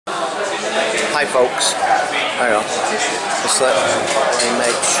Hi folks, hang on, just let me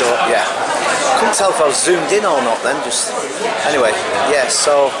make sure, yeah, couldn't tell if I was zoomed in or not then, just, anyway, yeah,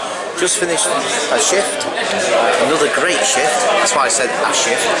 so, just finished a shift, another great shift, that's why I said a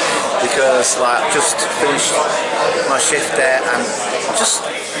shift, because like, just finished my shift there, and just,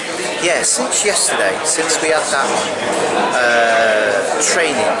 yeah, since yesterday, since we had that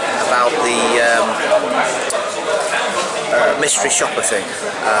training about the mystery shopper thing,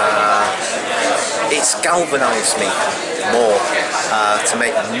 it's galvanised me more to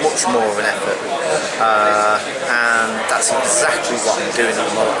make much more of an effort, and that's exactly what I'm doing at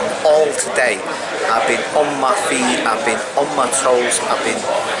the moment. All today I've been on my feet, I've been on my toes, I've been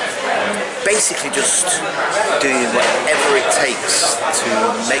basically just doing whatever it takes to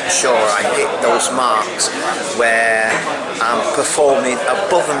make sure I hit those marks where I'm performing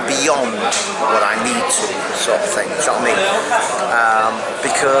above and beyond what I need to, sort of thing, do you know what I mean?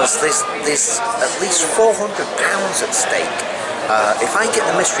 Because there's at least £400 at stake. If I get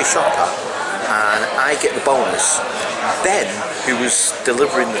the mystery shopper and I get the bonus, Ben, who was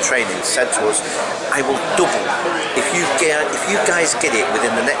delivering the training, said to us, I will double. If you guys get it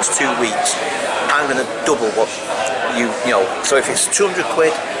within the next 2 weeks, I'm going to double what you know. So if it's 200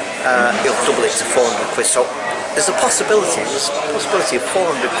 quid, he'll double it to 400 quid. So there's a possibility of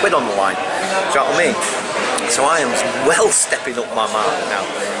 400 quid on the line. Do you know what I mean? So I am well stepping up my mark now,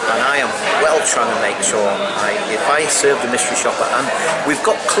 and I am well trying to make sure if I serve the mystery shopper, and we've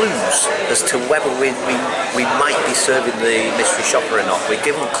got clues as to whether we might be serving the mystery shopper or not. We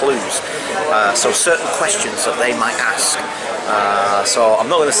give them clues, so certain questions that they might ask. So I'm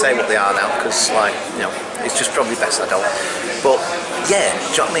not going to say what they are now, because like, you know, it's just probably best I don't. But yeah,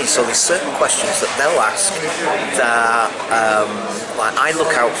 do you know what I mean? So there's certain questions that they'll ask that like I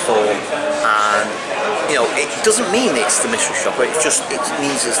look out for, and you know, it doesn't mean it's the mystery shopper, it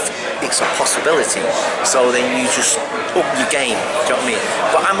means it's a possibility. So then you just up your game, do you know what I mean?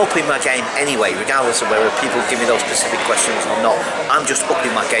 But I'm upping my game anyway, regardless of whether people give me those specific questions or not. I'm just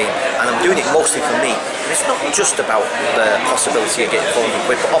upping my game, and I'm doing it mostly for me. And it's not just about the possibility of getting 400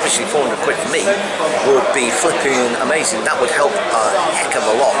 quid, but obviously 400 quid for me would be flipping amazing. That would help a heck of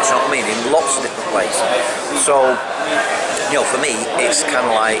a lot, do you know what I mean, in lots of different ways. So, you know, for me, it's kind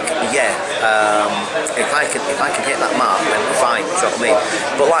of like, yeah, if I can hit that mark, then fine, do you know what I mean?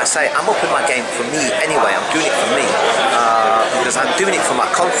 But like I say, I'm upping my game for me anyway. I'm doing it for me, because I'm doing it for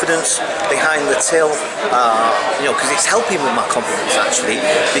my confidence behind the till, you know, because it's helping with my confidence actually,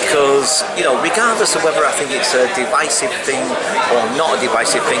 because, you know, regardless of whether I think it's a divisive thing or not a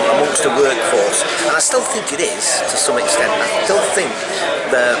divisive thing amongst the workforce, and I still think it is to some extent, I still think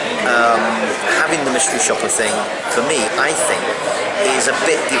that having the mystery shopper thing, for me, I think, is a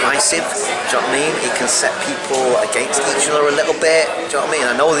bit divisive, do you know what I mean? It can set people against each other a little bit, do you know what I mean?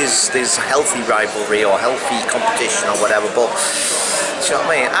 I know there's healthy rivalry or healthy competition or whatever, but do you know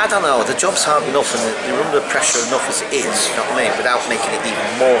what I mean? I don't know, the job's hard enough and you're under pressure enough as it is, do you know what I mean? Without making it even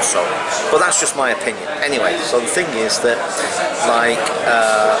more so. But that's just my opinion. Anyway, so the thing is that, like,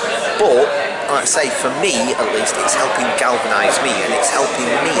 but, like I say, for me at least, it's helping galvanise me, and it's helping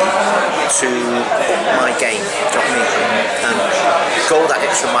me to up my game, do you know what I mean? And go that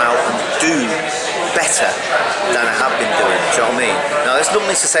extra mile and do better than I have been doing, do you know what I mean? Now there's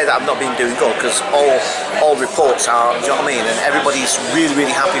nothing to say that I've not been doing good, because all reports are, do you know what I mean? And everybody's really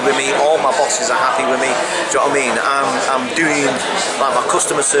happy with me, all my bosses are happy with me, do you know what I mean? I'm doing like my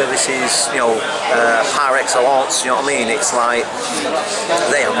customer services, you know, par excellence, you know what I mean? It's like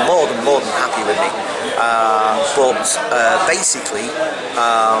they are more than happy with me. But basically,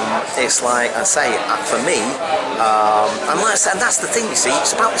 it's like I say, for me, and like I said, and that's the thing, you see,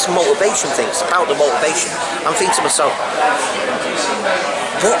 it's about this motivation thing, it's about the motivation. I'm thinking to myself,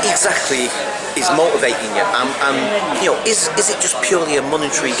 what exactly is motivating you? And you know, is it just purely a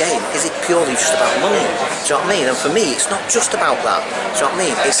monetary gain? Is it purely just about money? Do you know what I mean? And for me, it's not just about that. Do you know what I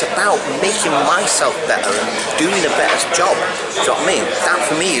mean? It's about making myself better and doing a better job. Do you know what I mean? That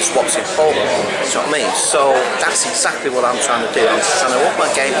for me is what's important. Do you know what I mean? So that's exactly what I'm trying to do. I'm just trying to up my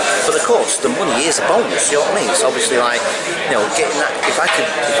game. But of course, the money is a bonus. You know what I mean? It's obviously like, you know, getting that. If I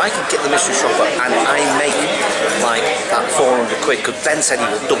could get the mystery shopper and I make like that 400 quid, because Ben said he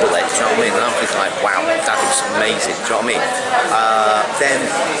will double it. Do you know what I mean? And I'm thinking like, wow, that is amazing. Do you know what I mean? Then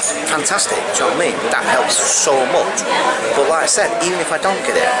fantastic. Do you know what I mean? That helps so much. But like I said, even if I don't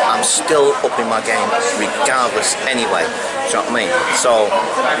get it, I'm still upping my game regardless anyway. Do you know what I mean? So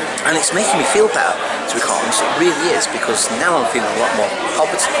and it's making me feel better, to be quite honest. It really is, because now I'm feeling a lot more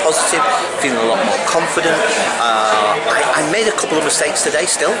positive, feeling a lot more confident. I made a couple of mistakes today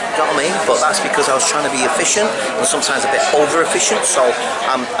still, you know what I mean? But that's because I was trying to be efficient and sometimes a bit over efficient, so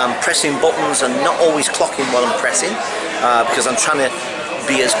I'm pressing buttons and not always clocking what I'm pressing, because I'm trying to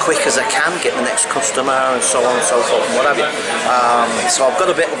be as quick as I can, get the next customer and so on and so forth and what have you. So I've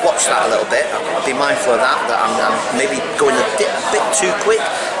got to watch that a little bit. I'll be mindful of that I'm maybe going a bit too quick,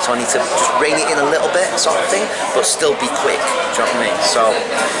 so I need to just rein it in a little bit, sort of thing, but still be quick, do you know what I mean? So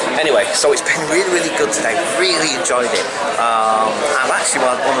anyway, so it's been really good today, really enjoyed it. I've actually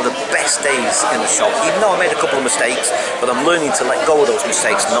had one of the best days in the shop, even though I made a couple of mistakes, but I'm learning to let go of those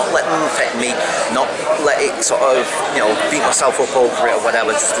mistakes, not let them affect me, not let it sort of, you know, beat myself up over it or whatever,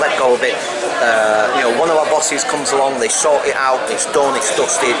 just let go of it. You know, one of our bosses comes along, they sort it out, it's done, it's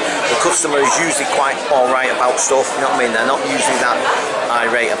dusted. The customer is usually quite alright about stuff, you know what I mean? They're not usually that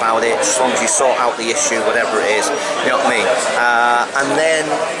irate about it, as long as you sort out the issue, whatever it is, you know what I mean? And then,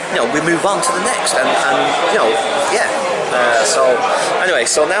 you know, we move on to the next, and you know, yeah. So anyway,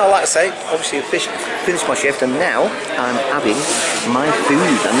 so now, like I say, obviously finished my shift, and now I'm having my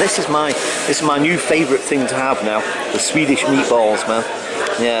food, and this is my new favourite thing to have now, the Swedish meatballs, man.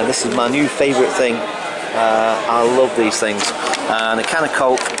 Yeah, this is my new favourite thing. I love these things, and a can of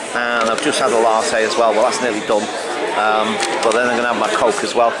Coke, and I've just had a latte as well. Well, that's nearly done, but then I'm going to have my Coke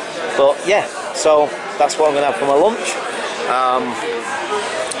as well. But yeah, so that's what I'm going to have for my lunch.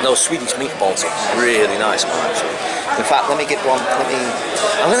 Those Swedish meatballs are really nice, actually. In fact, let me get one.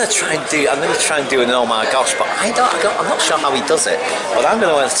 I'm going to try and do an oh my gosh, but I'm not sure how he does it. But I'm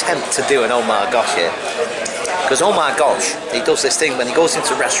going to attempt to do an oh my gosh here. Because oh my gosh, he does this thing when he goes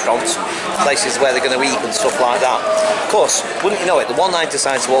into restaurants, places where they're going to eat and stuff like that. Of course, wouldn't you know it, the one I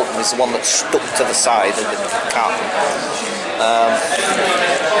decided to open is the one that's stuck to the side of the carton.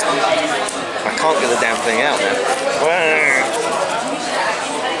 I can't get the damn thing out now.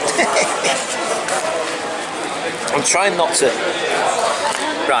 I'm trying not to...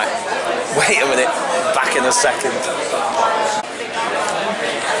 Right, wait a minute, back in a second.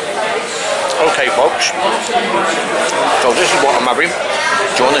 Okay folks, so this is what I'm having.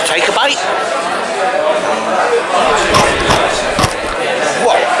 Do you want to take a bite?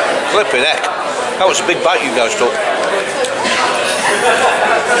 Whoa, flipping heck. That was a big bite you guys took.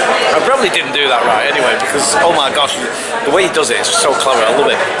 I probably didn't do that right anyway, because oh my gosh, the way he does it is so clever. I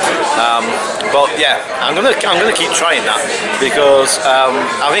love it. But yeah, I'm gonna keep trying that, because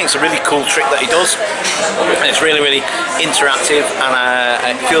I think it's a really cool trick that he does. It's really interactive,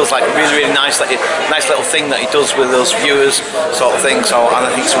 and it feels like a really nice little thing that he does with those viewers, sort of thing. So and I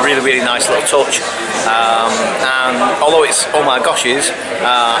think it's a really nice little touch. And although it's oh my gosh is,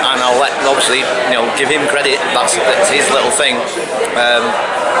 and I'll obviously give him credit. That's his little thing.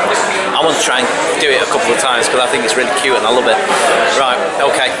 I want to try and do it a couple of times because I think it's really cute and I love it. Right,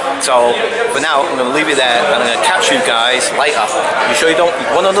 okay, so for now I'm going to leave you there and I'm going to catch you guys later. You sure you don't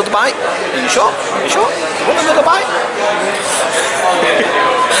want another bite? Are you sure? You sure? You want another bite?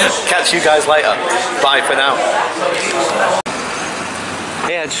 Catch you guys later. Bye for now.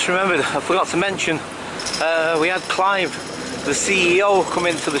 Yeah, just remembered, I forgot to mention, we had Clive, the CEO, come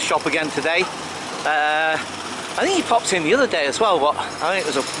into the shop again today. I think he popped in the other day as well, but I think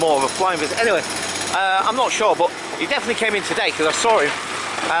it was more of a flying visit. Anyway, I'm not sure, but he definitely came in today because I saw him,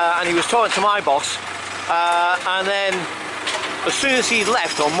 and he was talking to my boss, and then as soon as he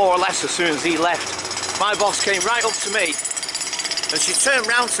left, or more or less as soon as he left, my boss came right up to me, and she turned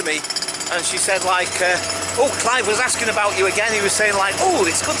round to me, and she said like, oh, Clive was asking about you again. He was saying like, oh,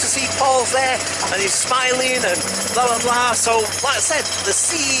 it's good to see Paul's there, and he's smiling and blah blah blah. So like I said, the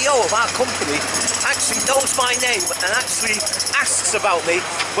CEO of our company actually knows my name and actually asks about me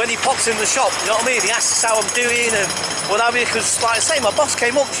when he pops in the shop, you know what I mean? He asks how I'm doing and what have you, because like I say, my boss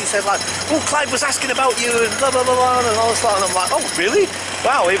came up, she said like, oh, Clive was asking about you and blah blah blah and all this lot, and I'm like, oh really?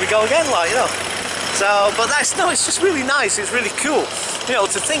 Wow, here we go again, like, you know. So, but it's just really nice, it's really cool, you know,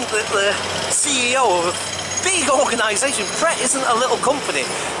 to think that the CEO of a big organisation, Pret isn't a little company,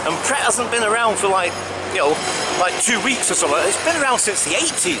 and Pret hasn't been around for like, you know, like 2 weeks or something. It's been around since the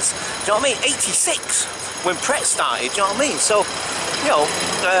 80s, do you know what I mean? 86, when Pret started, do you know what I mean? So, you know,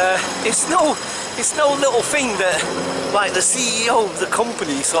 it's no little thing that, like, the CEO of the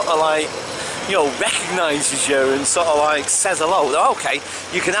company sort of like, you know, recognises you and sort of like says hello. Okay,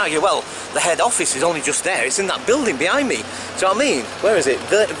 you can argue, well, the head office is only just there, it's in that building behind me, do you know what I mean? Where is it?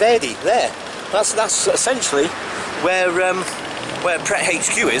 Verdi, there. That's essentially where where Pret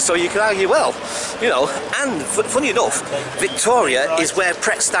HQ is, so you could argue, well, you know, and funny enough, Victoria is where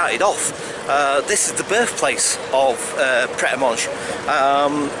Pret started off. This is the birthplace of Pret a Manger,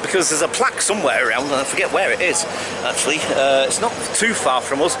 because there's a plaque somewhere around, and I forget where it is actually. It's not too far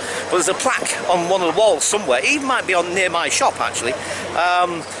from us, but there's a plaque on one of the walls somewhere. It even might be on near my shop actually.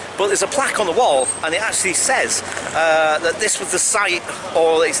 But there's a plaque on the wall, and it actually says that this was the site,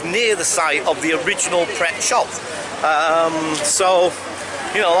 or it's near the site of the original Pret shop. So,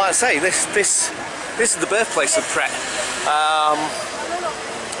 you know, like I say, this is the birthplace of Pret.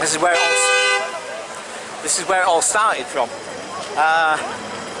 This is where it all started from,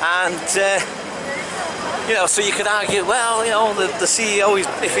 you know, so you could argue, well, you know, the CEO is,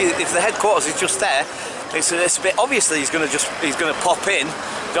 if the headquarters is just there, it's a bit obviously he's going to pop in.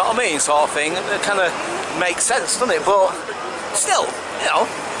 Do you know what I mean, sort of thing. It kind of makes sense, doesn't it? But still, you know,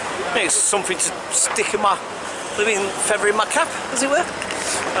 it's something to stick in my living feather in my cap, as it were.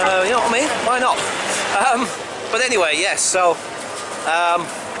 You know what I mean? Why not? But anyway, yes. So,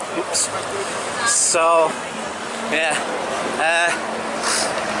 oops. So, yeah.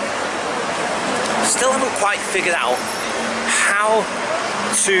 Still haven't quite figured out how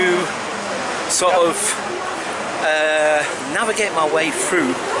to sort of navigate my way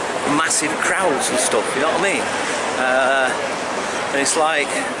through massive crowds and stuff, you know what I mean? And it's like,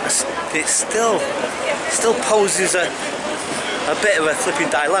 it still poses a bit of a flipping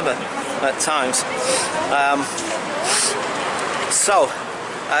dilemma at times. So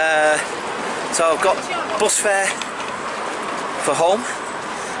I've got bus fare for home,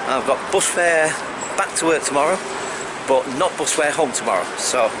 and I've got bus fare back to work tomorrow, but not bus fare home tomorrow.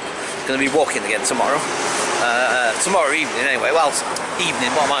 So I'm going to be walking again tomorrow. Tomorrow evening anyway. Well,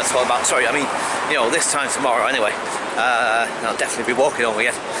 evening, what am I talking about? Sorry, I mean, you know, this time tomorrow anyway. I'll definitely be walking home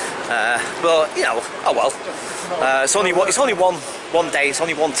again. But, you know, oh well. It's only one day, it's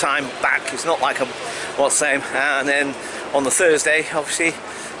only one time back. It's not like what's the same. And then on the Thursday, obviously,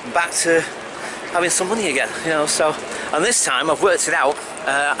 back to having some money again, you know. So, and this time I've worked it out.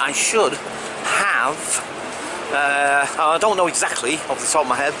 I should have, I don't know exactly off the top of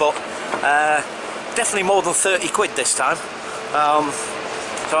my head, but definitely more than 30 quid this time.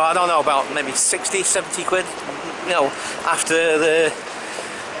 So I don't know, about maybe 60, 70 quid, you know, after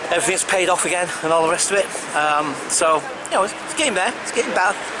everything's paid off again and all the rest of it. So, you know, it's getting there, it's getting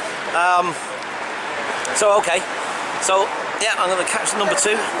better. So, okay. So, yeah, I'm going to catch number 2.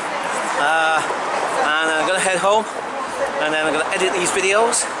 And I'm going to head home. And then I'm going to edit these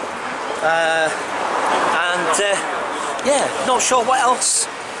videos. Yeah, not sure what else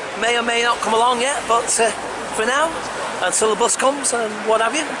may or may not come along yet, but for now, until the bus comes and what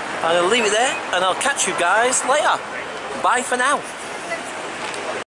have you, I'm going to leave it there, and I'll catch you guys later. Bye for now.